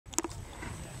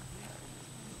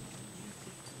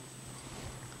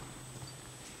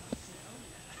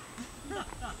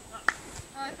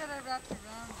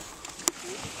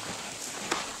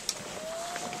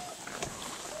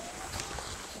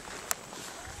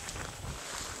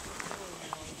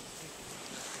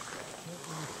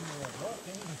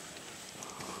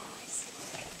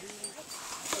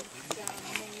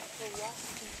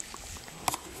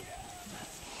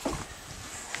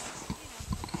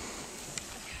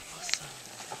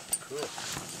cool.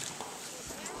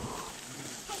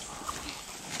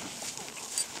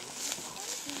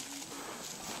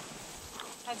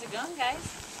 How's it going, guys?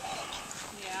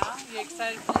 Yeah? You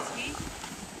excited for this week?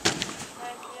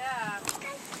 Heck yeah.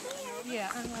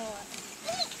 Yeah, I'm all up.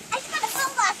 I just got a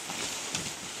phone box.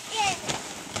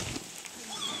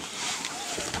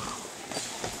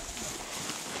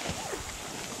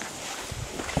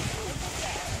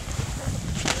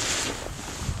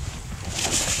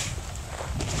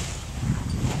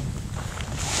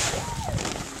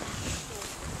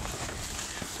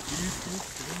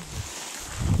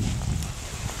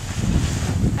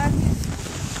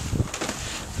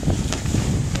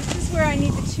 This is where I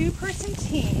need the two-person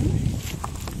team.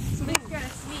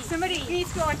 Somebody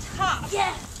needs to go on top.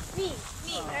 Yes, me.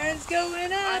 Aaron's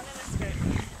going up.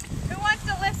 Who wants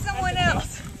to lift someone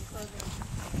else?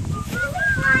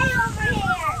 Fly over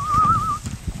here.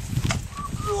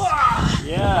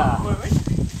 Yeah.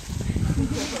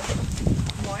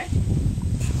 More?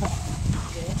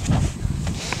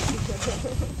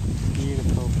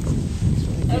 Beautiful.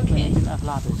 Okay. Didn't have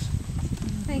ladders.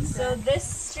 Thanks. So this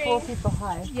string, 4 people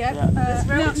high. Yep. Yeah.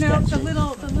 No, the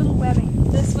little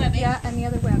webbing. this webbing. Yeah, and the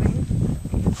other webbing.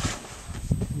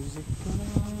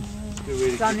 Good way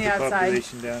to It's on keep the outside.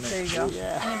 population down. There you go.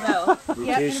 Yeah. And a bow.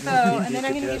 Yep, and a bow, and then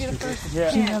I'm going to give you the catastrophe. first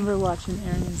Yeah. Do you remember watching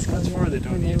Aaron and Sylvia That's where they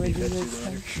don't when they need would to do be this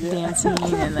fetched like, dancing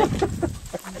and like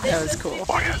that was cool.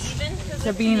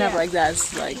 So being up like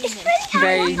that's like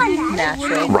very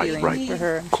natural feeling for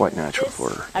her. Quite natural for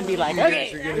her. I'd be like,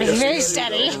 okay, very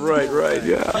steady. Right,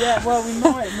 yeah. Yeah, well, we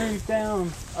might move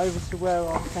down over to where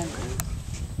our tent is.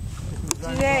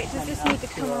 Does this need to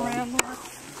come around more?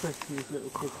 Christy's little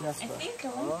kid I Jasper. think.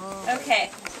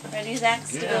 Okay. Ready, Zach?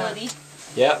 Stability.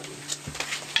 Yep.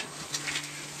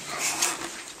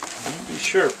 Won't be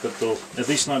sharp, but they'll at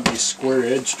least not be square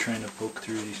edge trying to poke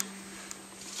through these.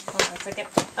 Hold on a second.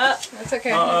 That's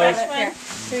okay. Uh-oh. Here.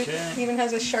 Okay. It even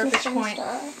has a sharpish point.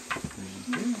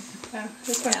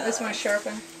 This one's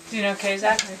sharpened. Doing okay,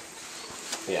 Zach?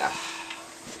 Yeah.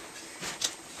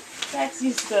 Zach's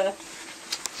used to.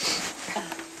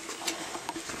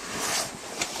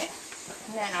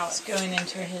 Now it's going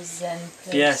into his Zen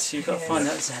place. Yes, you've got to find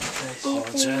that Zen place.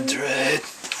 Concentrate.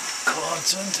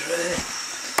 Concentrate.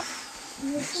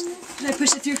 Can I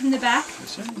push it through from the back?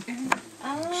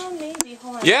 Maybe.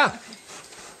 Hold on. Yeah.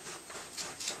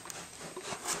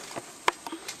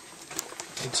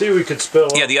 I'd say we could spell.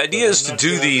 Yeah, the idea is to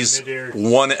do these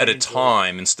one at a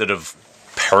time instead of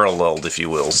paralleled, if you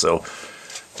will. So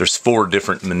there's 4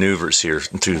 different maneuvers here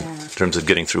in terms of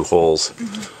getting through holes.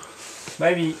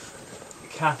 Maybe,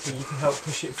 Kathy, you can help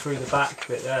push it through the back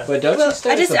bit there. But don't you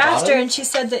start I just at the asked her bottom? and she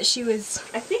said that she was...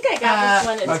 I think I got this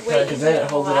one. It's okay, way 'cause easier then it than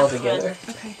the holds it all last together.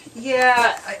 one. Okay.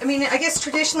 Yeah, I mean, I guess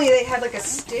traditionally they had like a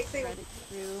stick they would...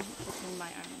 Through between my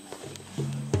arm and my leg.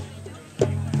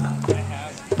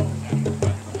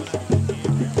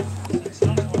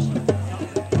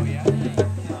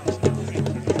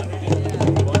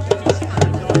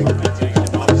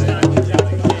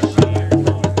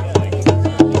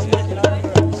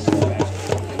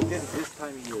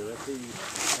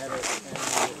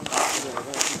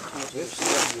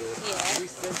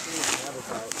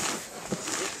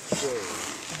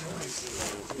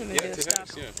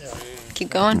 Keep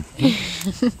going. Yeah,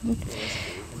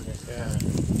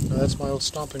 no, that's my old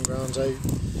stomping grounds. I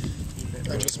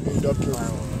just moved up here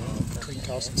between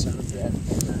Taos and San Jose. I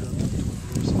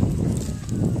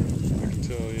can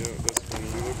tell, yeah, that's funny.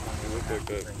 You look like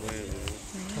that land,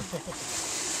 you know?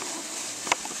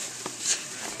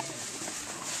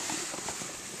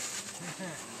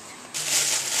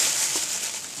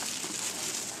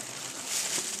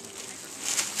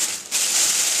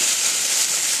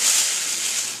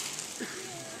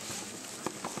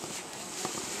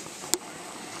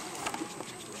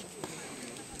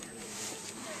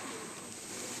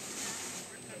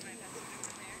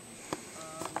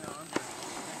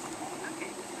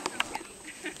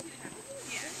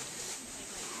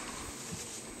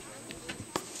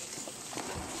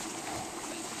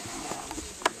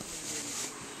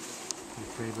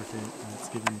 With it, and it's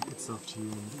giving itself to you,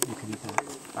 and you can eat that.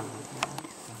 I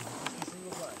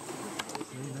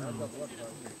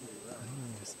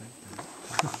respect that.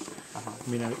 I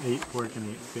mean, I ate pork and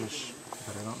I ate fish,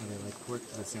 but I don't really like pork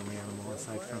because that's the only animal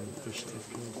aside from fish that I've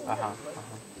killed.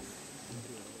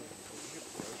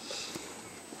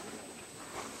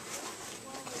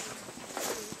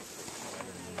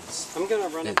 I'm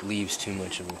gonna run it. It leaves too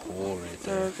much of a hole right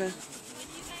there. Oh, okay.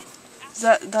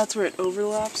 That's where it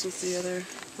overlaps with the other,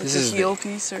 with This the is heel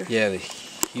piece, or? Yeah, the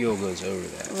heel goes over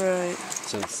that. Right.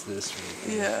 So it's this right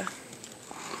there. Yeah.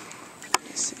 Let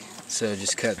me see. So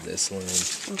just cut this line.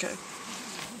 Okay.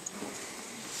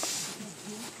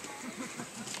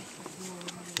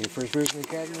 Your first person to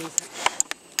cut this?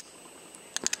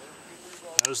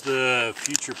 How's the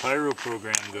future pyro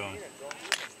program going?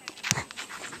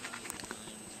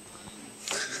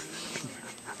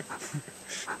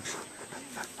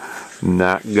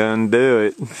 Not gonna do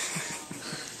it.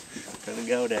 Gonna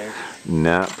go there.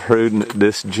 Not prudent at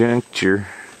this juncture.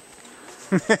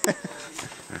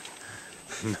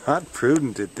 Not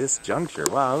prudent at this juncture.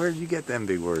 Wow, where'd you get them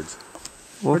big words?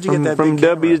 Well, Where'd you get that from big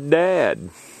camera? W's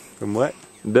dad. From what?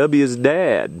 W's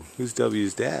dad. Who's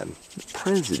W's dad? The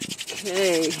president.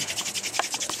 Okay.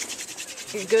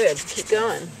 You're good. Keep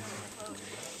going.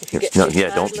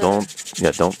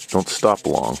 Don't stop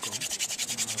long.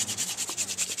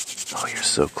 Oh, you're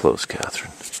so close,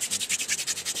 Catherine.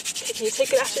 Can you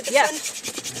take it after the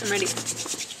Yes. I'm ready.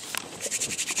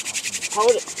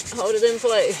 Hold it in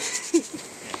place.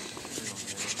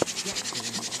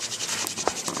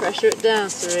 Pressure it down,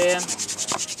 Saria.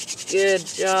 Good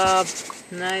job.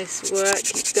 Nice work.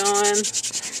 Keep going.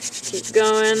 Keep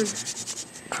going.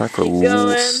 Try for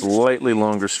slightly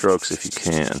longer strokes if you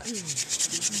can.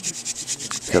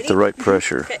 Got the right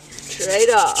pressure. Okay.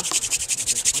 Trade off.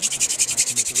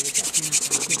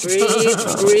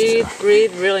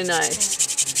 Breathe. Really nice.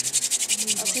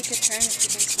 I'll take a turn if you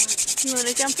guys want. You want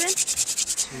to jump in?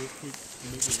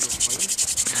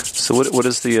 So what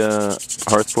is the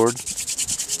hearthboard?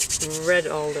 Red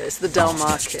alder. It's the Del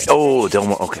Mar kit. Oh, Del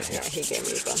Mar. Okay. Yeah, he gave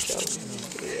me a bunch of them.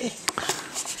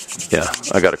 Yeah,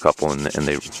 I got a couple and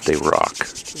they rock.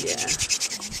 Yeah.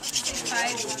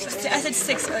 I said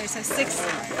 6 earlier, so 6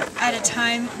 at a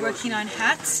time working on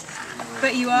hats.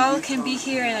 But you all can be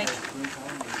here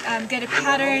and get a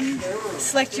pattern,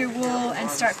 select your wool, and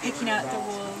start picking out the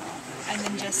wool, and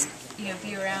then just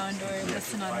be around or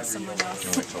listen on someone else.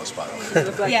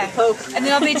 Yeah, and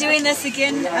then I'll be doing this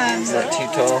again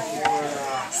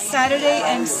Saturday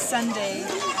and Sunday.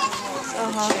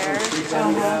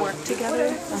 Work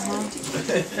together.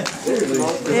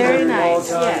 Very nice.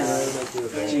 Yes.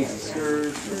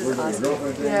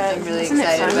 Yeah, I'm really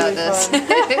excited about this.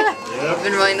 I've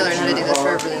been wanting to learn how to do this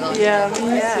for a really long time. Yeah, me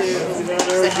too.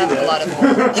 Because I have a lot of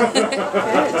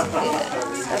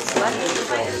That's lucky.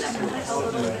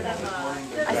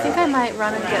 I think I might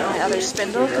run and get my other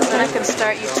spindle because then I can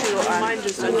start you two on. Mine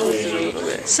just untwisted a little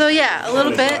bit. So yeah, a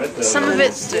little bit. Some of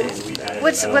it.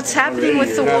 What's happening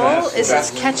with the wool is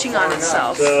it's catching on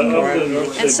itself,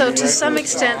 and so to some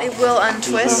extent it will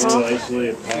untwist.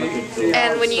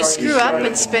 And when you screw up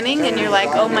in spinning and you're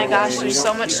like, oh my gosh, there's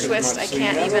so much twist, I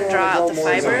can't even draw out the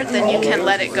fiber, then you can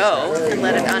let it go and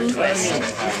let it untwist.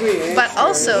 But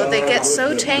also they get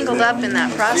so tangled up in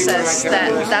that process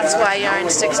that's why yarn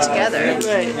sticks together.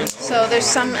 So there's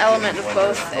some element of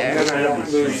both there.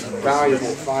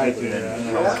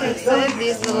 Okay, so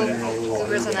these little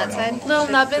goobers on that side. Little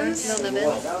nubbins.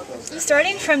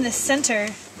 Starting from the center,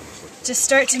 just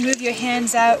start to move your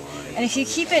hands out, and if you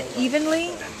keep it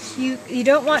evenly, you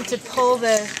don't want to pull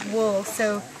the wool.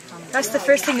 So that's the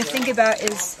first thing to think about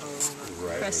is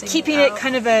keeping it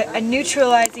kind of a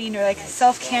neutralizing or like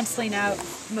self-canceling out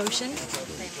motion.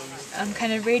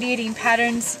 Kind of radiating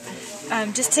patterns,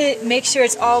 just to make sure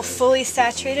it's all fully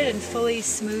saturated and fully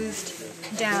smoothed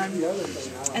down.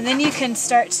 And then you can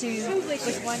start to,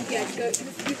 with one hand,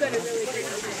 you've got a really great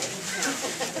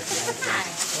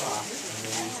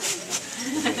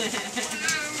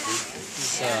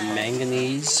It's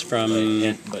manganese from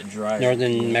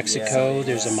northern Mexico.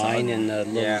 There's a mine in a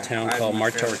little town called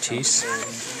Marta Ortiz.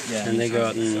 And they go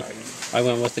out and I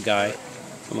went with the guy.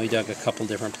 And we dug a couple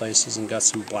different places and got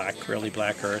some really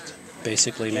black earth.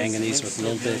 Basically manganese with a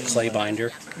little bit of clay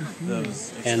binder.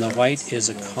 And the white is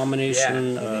a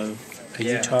combination of a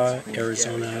Utah,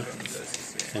 Arizona,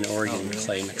 and Oregon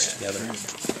clay mixed together.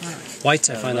 Whites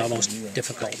I find almost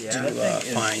difficult to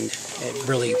find,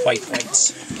 really white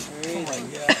whites.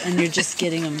 And you're just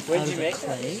getting them out of the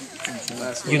clay?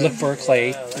 You look for a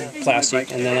clay,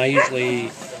 plastic, and then I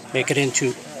usually make it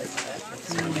into...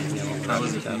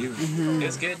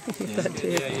 It's good.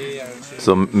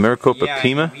 So Maricopa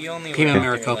Pima? Pima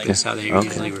Maricopa is how they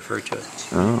usually refer to it.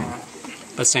 Oh.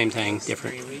 But same thing,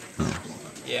 different.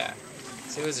 Yeah.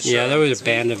 Yeah, there was a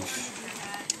band of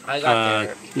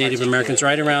Native Americans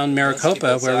right around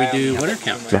Maricopa where we do winter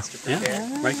camp.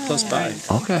 Yeah, right close by.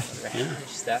 Okay.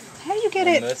 Yeah. How do you get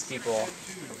it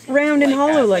round and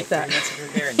hollow like that?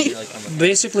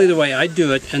 Basically the way I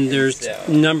do it, and there's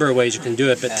a number of ways you can do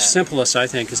it, but the simplest I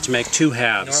think is to make 2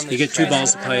 halves. You get 2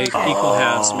 balls of clay, equal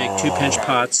halves, make 2 pinch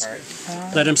pots,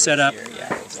 let them set up,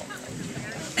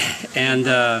 and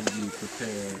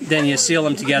then you seal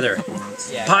them together.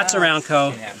 Pots around,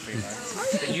 Co.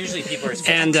 But usually people are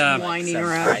And whining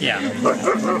around. yeah.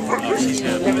 Oh, she's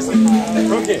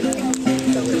good.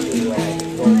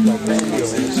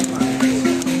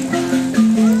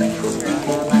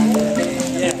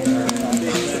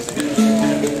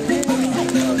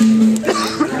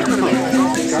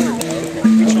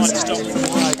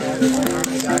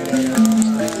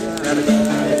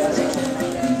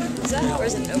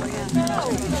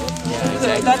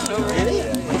 That's an overhand.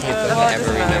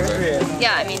 Ever remember?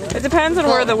 Yeah, I mean. It depends on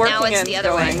where the working now it's end's the other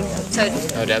going. way. So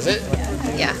Oh, does it?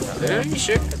 yeah. Are you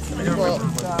sure? Well,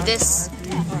 this and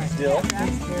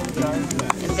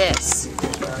this.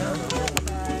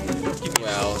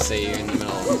 Well, say you're in the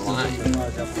middle of the line.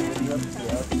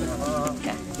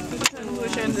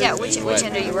 Yeah, which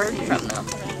end are you working from though?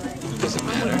 Doesn't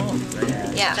matter.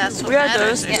 Yeah, that's what Yeah, it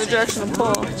matters. does. The direction of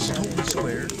pull.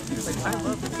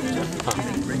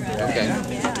 Okay.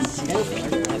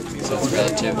 So it's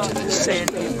relative to this.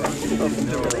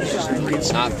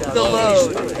 It's not The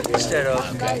load instead of.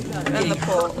 Okay. and the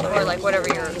pull. Or like whatever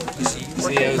you're See,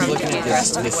 I was looking at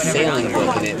this sailing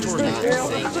book and it does not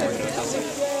say.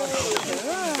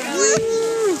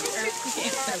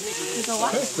 Go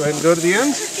ahead and go to the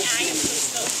end.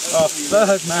 Oh,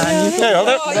 bird man. Okay, hold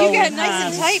it. Oh, you got nice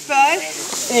and tight, bud.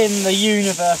 In the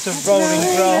universe of rolling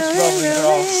grass.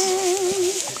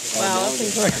 Wow, that's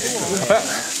incredible.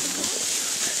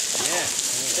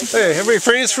 Hey, everybody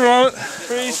freeze for a moment.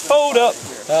 Freeze, hold up.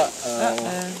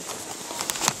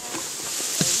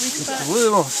 Just a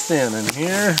little thin in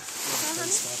here.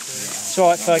 It's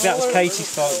alright, Ferg, that was Katie's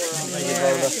fault.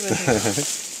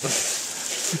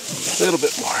 A little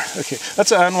bit more. Okay,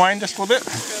 let's unwind just a little bit.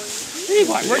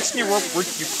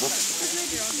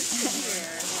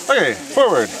 Okay,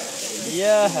 forward.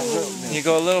 Yeah. You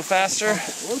go a little faster.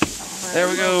 There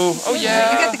we go. Oh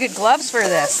yeah. You got the good gloves for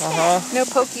this. No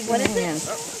pokey hands.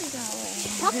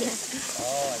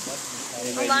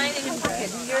 Lying in your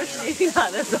pocket. You're seeing how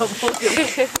that's so pokey.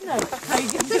 How you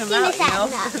get them out, you know?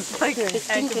 It's like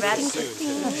acrobatic.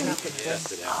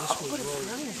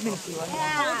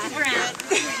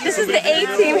 This is the A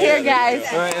team here, guys.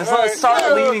 Alright, let's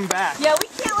start leaning back. Yeah, we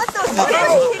can't let those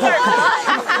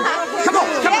Come on,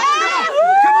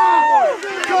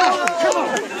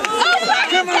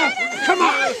 come on, come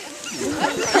on.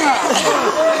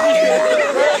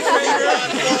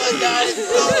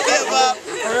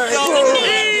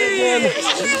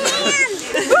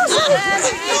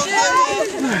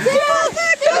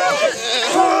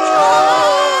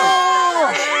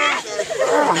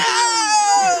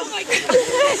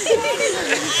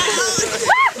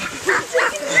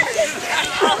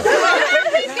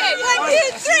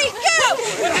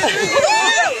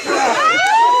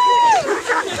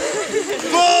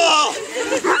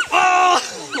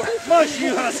 Mush,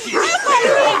 you huskies!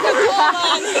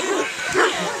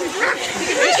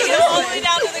 Pushing it all the way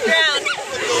down to the ground.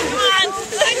 Come on,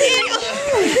 I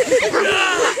can't.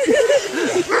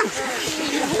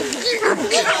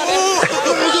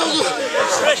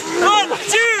 1,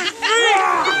 2,